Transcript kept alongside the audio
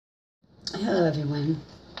Hello, everyone.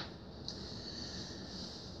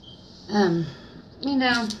 You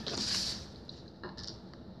know,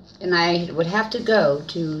 and I would have to go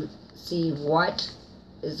to see what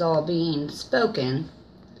is all being spoken.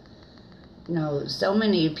 You know, so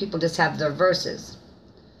many people just have their verses,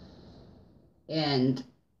 and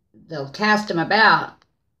they'll cast them about,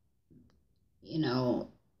 you know,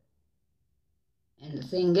 and the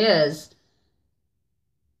thing is,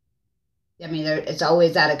 I mean, it's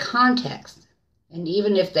always out of context. And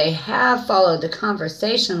even if they have followed the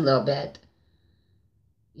conversation a little bit,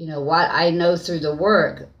 you know, what I know through the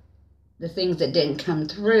work, the things that didn't come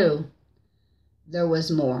through, there was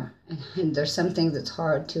more. And there's some things that's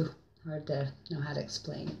hard to know how to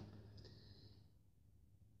explain.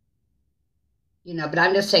 You know, but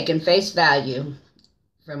I'm just taking face value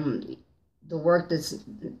from the work that's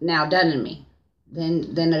now done in me.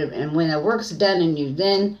 And when the work's done in you,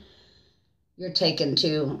 then you're taken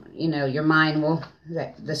to, you know, your mind will,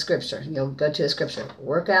 the scripture, you'll go to a scripture,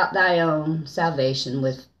 work out thy own salvation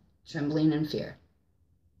with trembling and fear.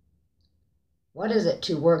 What is it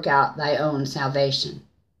to work out thy own salvation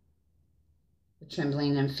with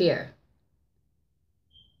trembling and fear?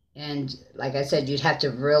 And like I said, you'd have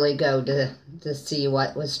to really go to see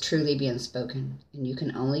what was truly being spoken. And you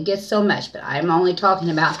can only get so much, but I'm only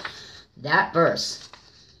talking about that verse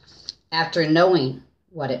after knowing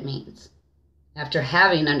what it means. After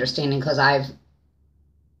having understanding, because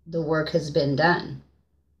the work has been done.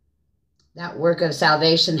 That work of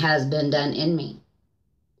salvation has been done in me.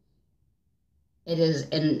 It is,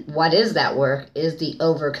 and what is that work is the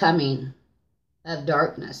overcoming of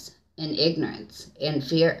darkness and ignorance and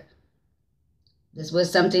fear. This was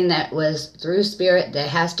something that was through spirit that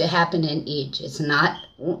has to happen in each. It's not,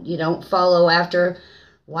 you don't follow after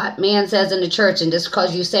what man says in the church, and just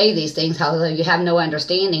because you say these things, although you have no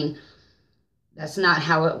understanding, that's not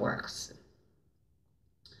how it works.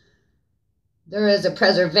 There is a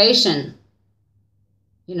preservation.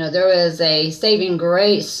 You know, there is a saving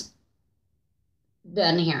grace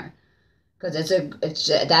done here, because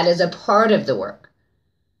that is a part of the work.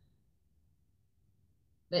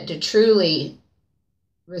 But to truly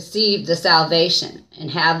receive the salvation and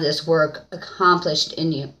have this work accomplished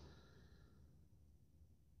in you,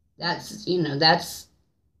 that's, you know, that's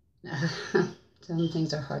some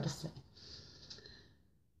things are hard to say.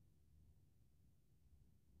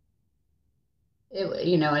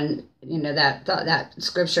 You know, and you know that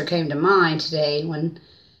scripture came to mind today when,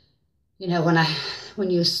 you know,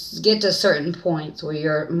 when you get to certain points where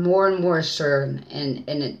you're more and more sure,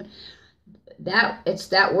 and it's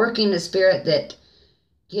that working the spirit that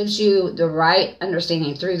gives you the right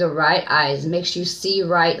understanding through the right eyes, makes you see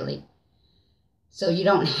rightly, so you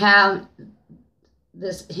don't have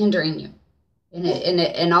this hindering you,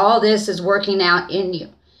 and all this is working out in you.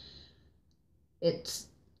 It's,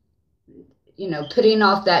 you know, putting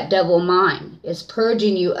off that double mind. It's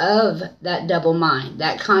purging you of that double mind,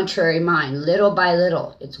 that contrary mind, little by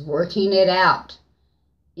little. It's working it out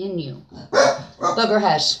in you. Bugger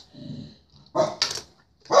hush.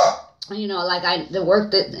 You know, like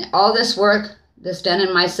all this work that's done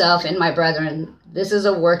in myself and my brethren, this is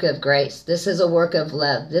a work of grace. This is a work of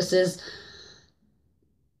love. This is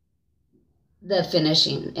the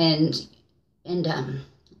finishing. And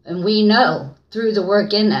we know through the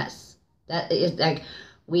work in us, that is, like,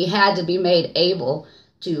 we had to be made able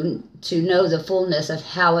to know the fullness of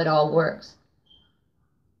how it all works.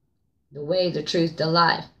 The way, the truth, the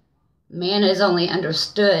life. Man is only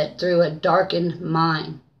understood through a darkened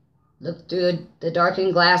mind. Look through the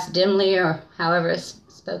darkened glass dimly, or however it's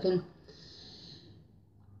spoken.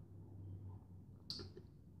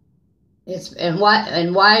 And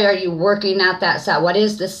why are you working out that side? What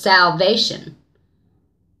is the salvation?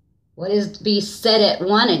 What is to be set at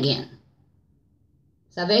one again?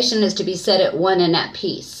 Salvation is to be set at one and at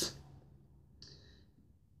peace.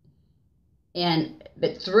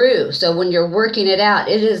 So when you're working it out,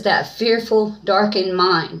 it is that fearful, darkened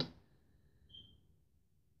mind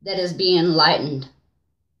that is being lightened.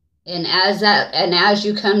 And as the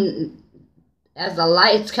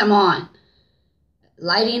lights come on,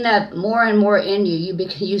 lighting up more and more in you,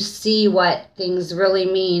 you see what things really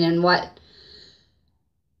mean and what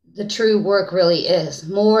the true work really is,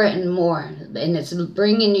 more and more. And it's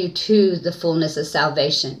bringing you to the fullness of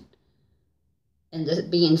salvation and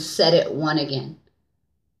being set at one again.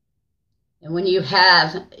 And when you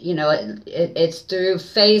have, you know, it's through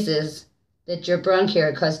phases that you're brung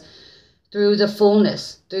here, because through the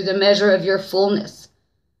fullness, through the measure of your fullness,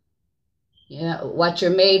 you know, what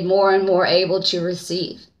you're made more and more able to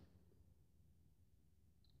receive,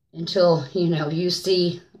 until, you know, you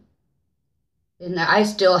see. And I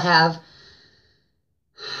still have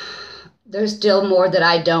there's still more that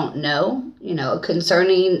I don't know,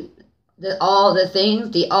 concerning all the things,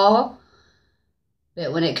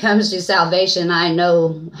 but when it comes to salvation, I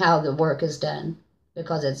know how the work is done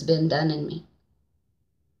because it's been done in me.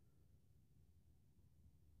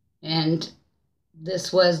 And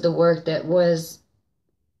this was the work that was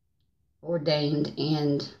ordained.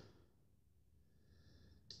 And,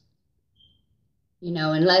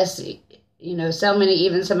 unless, so many,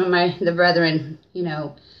 even some of the brethren,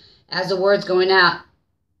 as the word's going out,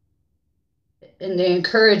 and the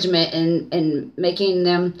encouragement and making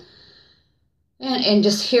them, and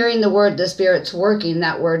just hearing the word, the Spirit's working,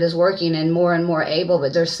 that word is working and more able.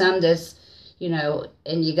 But there's some that's,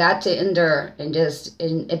 and you got to endure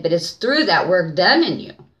but it's through that work done in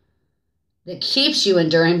you that keeps you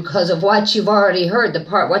enduring because of what you've already heard,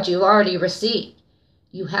 what you've already received.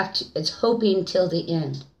 It's hoping till the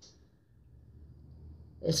end.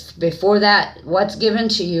 It's before that, what's given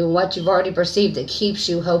to you, what you've already perceived, that keeps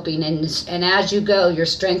you hoping. And as you go, you're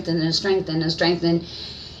strengthened and strengthened and strengthened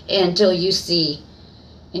until you see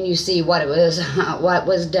what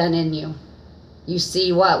was done in you. You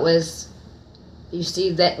see what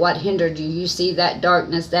hindered you. You see that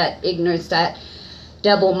darkness, that ignorance, that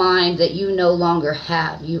double mind that you no longer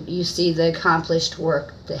have. You see the accomplished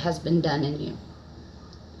work that has been done in you.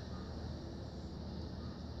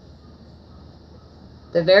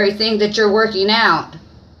 The very thing that you're working out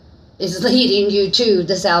is leading you to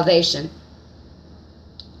the salvation.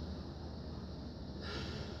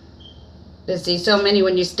 But see, so many,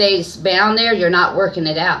 when you stay bound there, you're not working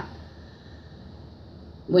it out.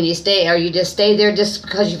 When you stay, or you just stay there just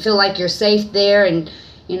because you feel like you're safe there, and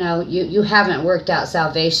you haven't worked out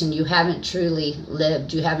salvation. You haven't truly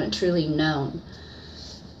lived. You haven't truly known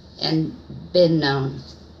and been known.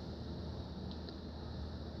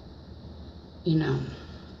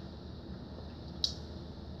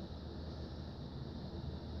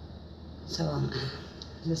 So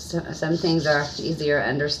some things are easier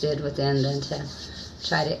understood within than to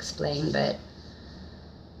try to explain. But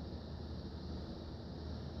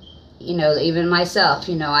even myself,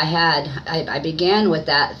 I began with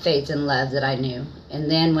that faith and love that I knew, and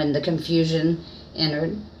then when the confusion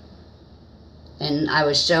entered, and I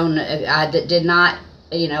was shown a God that did not,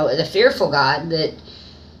 the fearful God that,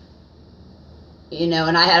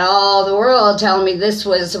 and I had all the world telling me this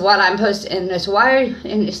was what I'm supposed to, and that's why,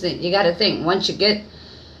 and you got to think, once you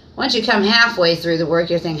come halfway through the work,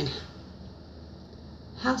 you're thinking,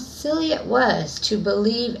 how silly it was to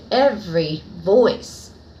believe every voice.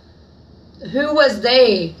 Who was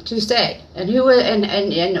they to say? And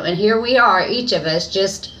and here we are, each of us,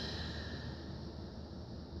 just,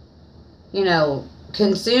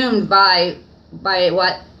 consumed by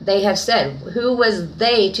what they have said. Who was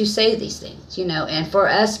they to say these things? And for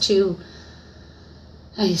us to,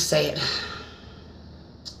 how do you say it?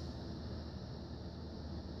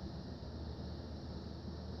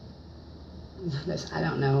 I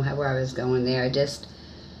don't know where I was going there.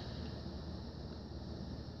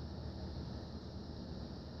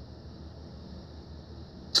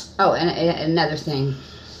 And another thing.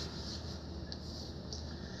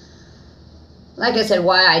 Like I said,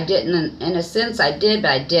 why I didn't, in a sense I did,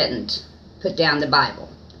 but I didn't put down the Bible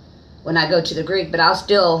when I go to the Greek. But I'll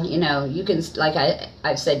still, you can, like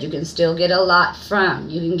I've said, you can still get a lot from.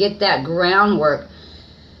 You can get that groundwork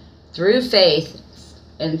through faith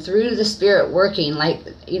and through the Spirit working. Like,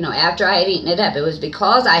 after I had eaten it up, it was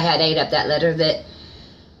because I had ate up that letter that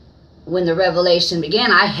when the revelation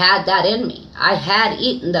began, I had that in me. I had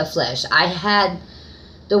eaten the flesh. I had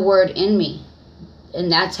the word in me.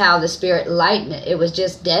 And that's how the Spirit lightened it. It was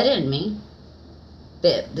just dead in me.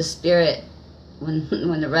 But the Spirit, when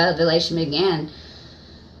the revelation began,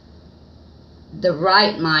 the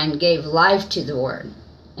right mind gave life to the word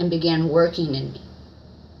and began working in me.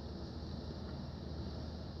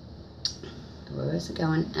 Where was it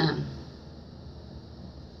going?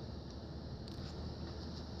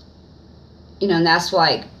 And that's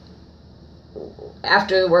why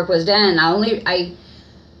after the work was done,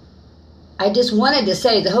 I just wanted to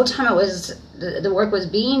say the whole time the work was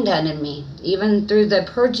being done in me, even through the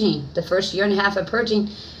purging, the first year and a half of purging.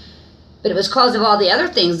 But it was because of all the other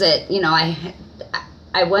things that,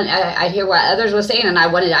 I'd hear what others were saying, and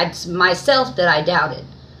myself that I doubted.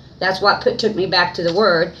 That's what took me back to the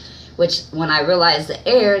Word, which when I realized the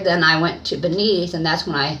error, then I went to beneath, and that's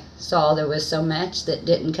when I saw there was so much that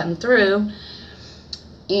didn't come through.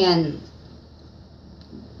 And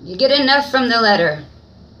you get enough from the letter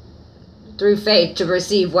through faith to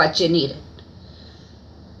receive what you needed.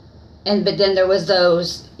 But then there was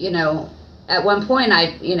those, at one point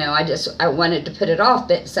I wanted to put it off,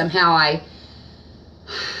 but somehow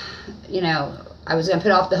you know, I was going to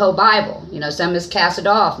put off the whole Bible. You know, some is cast it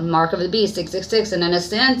off, the mark of the beast, 666. And in a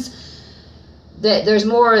sense, that there's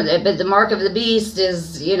more, but the mark of the beast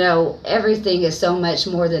is, you know, everything is so much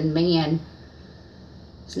more than man.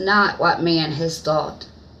 It's not what man has thought.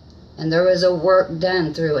 And there was a work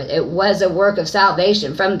done through it. It was a work of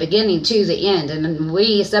salvation from the beginning to the end. And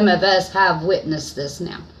we, some of us, have witnessed this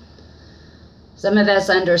now. Some of us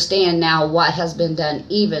understand now what has been done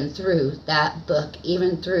even through that book,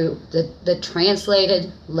 even through the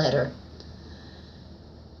translated letter.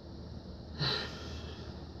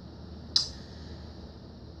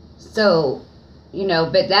 So, you know,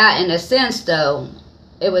 but that, in a sense, though,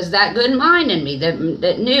 it was that good mind in me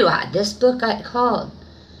that knew this book I called.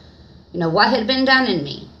 You know, what had been done in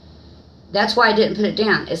me. That's why I didn't put it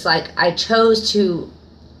down. It's like I chose to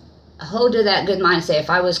hold to that good mind. Say, if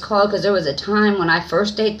I was called, because there was a time when I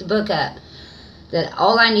first ate the book up, that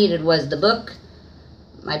all I needed was the book,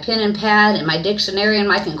 my pen and pad, and my dictionary and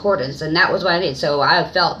my concordance. And that was what I needed. So I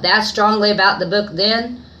felt that strongly about the book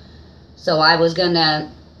then. So I was going to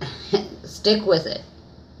stick with it.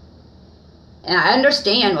 And I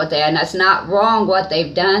understand what and that's not wrong what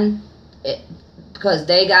they've done, because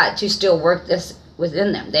they got to still work this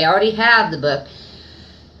within them. They already have the book.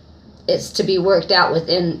 It's to be worked out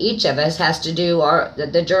within each of us. Has to do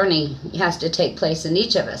the journey has to take place in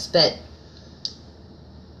each of us. But,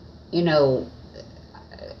 you know,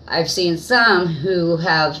 I've seen some who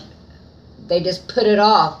they just put it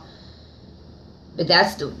off. But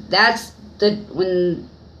that's the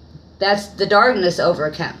darkness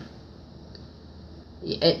overcome.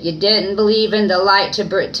 You didn't believe in the light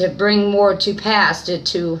to bring more to pass,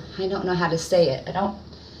 to I don't know how to say it.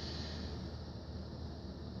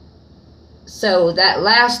 So that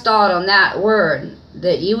last thought on that word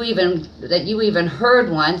that you even heard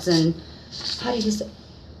once, and how do you say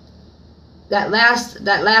that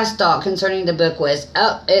last thought concerning the book was,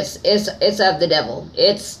 it's of the devil.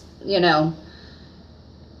 It's, you know.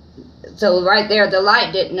 So right there, the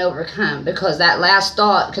light didn't overcome, because that last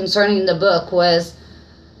thought concerning the book was,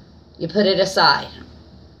 you put it aside,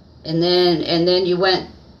 and then you went,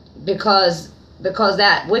 because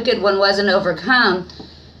that wicked one wasn't overcome.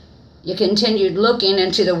 You continued looking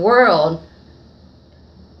into the world,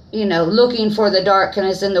 you know, looking for the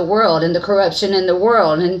darkness in the world and the corruption in the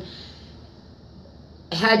world, and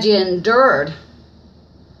had you endured,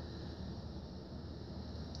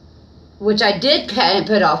 which I did kind of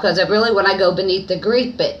put off, because I really, when I go beneath the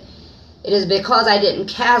Greek, but it is because I didn't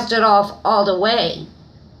cast it off all the way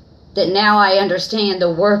that now I understand the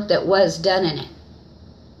work that was done in it.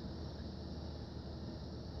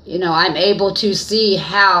 You know, I'm able to see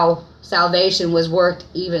how salvation was worked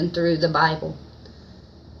even through the Bible.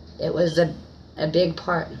 It was a big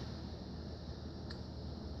part.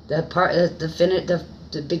 The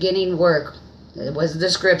beginning work, it was the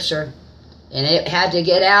scripture, and it had to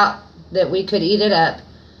get out that we could eat it up.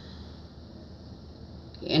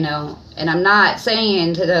 You know, and I'm not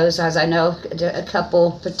saying to those, as I know a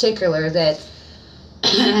couple particular that,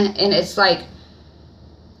 and it's like,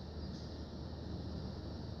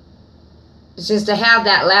 it's just to have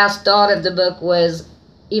that last thought of the book was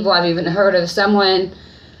evil. I've even heard of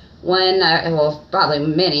well, probably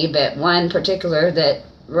many, but one particular that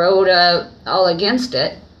wrote all against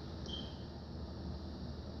it.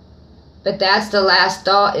 But that's the last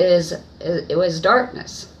thought, it was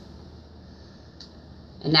darkness.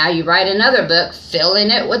 And now you write another book,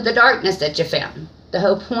 filling it with the darkness that you found. The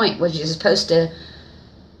whole point was you're supposed to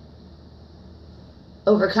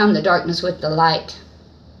overcome the darkness with the light.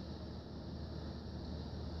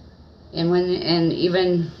 And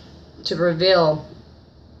even to reveal,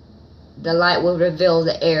 the light will reveal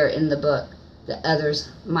the error in the book that others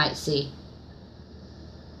might see.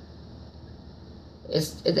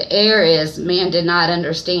 The error is man did not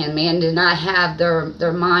understand. Man did not have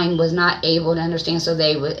their mind was not able to understand. So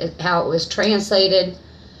how it was translated,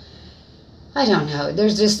 I don't know.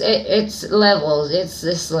 There's just it's levels. It's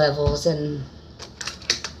this levels, and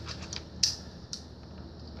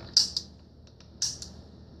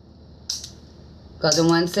because in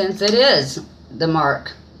one sense it is the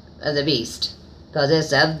mark of the beast, because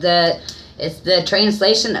it's the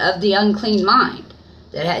translation of the unclean mind.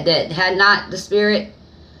 That had not the Spirit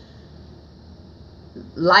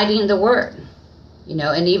lighting the Word, you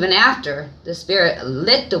know, and even after the Spirit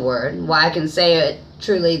lit the Word, why I can say it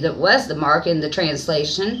truly that was the mark in the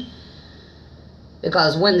translation,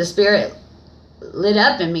 because when the Spirit lit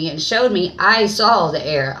up in me and showed me, I saw the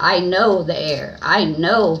error. I know the error. I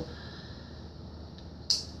know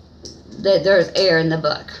that there's error in the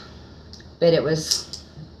book, but it was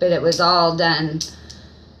all done.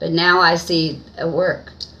 But now I see a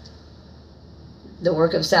work. the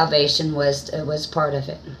work of salvation was part of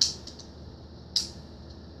it.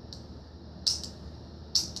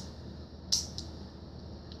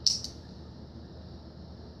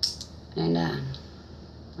 And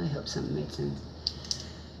I hope something made sense.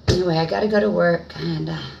 Anyway, I gotta go to work, and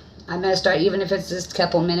I'm gonna start, even if it's just a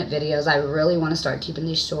couple minute videos. I really want to start keeping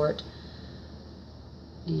these short.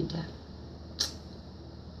 And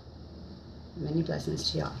many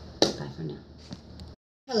blessings to y'all. Bye for now.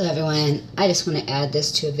 Hello everyone. I just want to add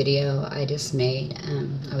this to a video I just made.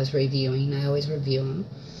 I was reviewing. I always review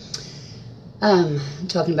them.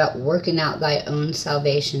 Talking about working out thy own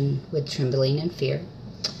salvation with trembling and fear.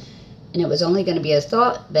 And it was only going to be a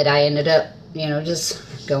thought, but I ended up,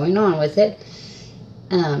 just going on with it.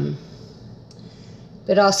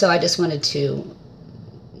 But also I just wanted to,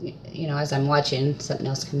 as I'm watching, something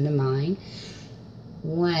else come to mind.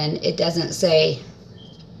 One, it doesn't say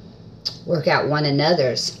work out one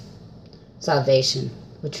another's salvation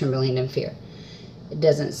with trembling and fear. It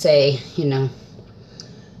doesn't say,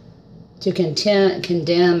 to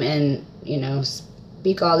condemn and,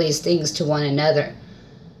 speak all these things to one another.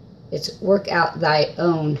 It's work out thy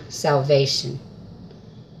own salvation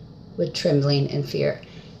with trembling and fear.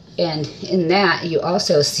 And in that, you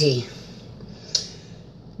also see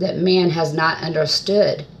that man has not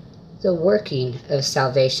understood the working of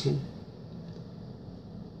salvation.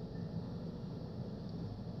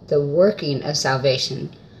 The working of salvation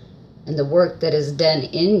and the work that is done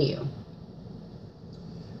in you.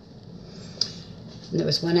 And there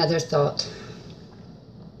was one other thought.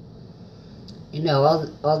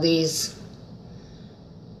 All these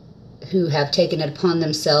who have taken it upon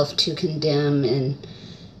themselves to condemn and,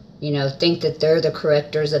 think that they're the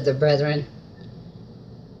correctors of the brethren.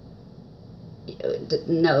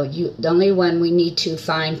 No, the only one we need to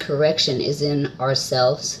find correction is in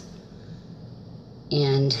ourselves.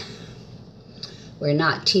 And we're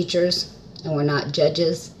not teachers and we're not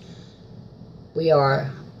judges. We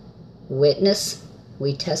are witness.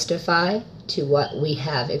 We testify to what we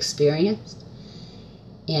have experienced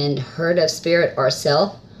and heard of spirit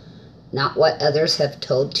ourselves, not what others have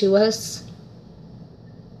told to us.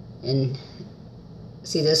 And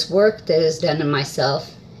see, this work that is done in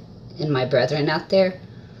myself and my brethren out there,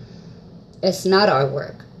 it's not our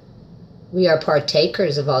work. We are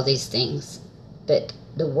partakers of all these things, but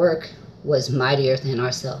the work was mightier than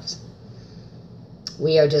ourselves.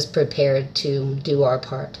 We are just prepared to do our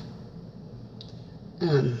part.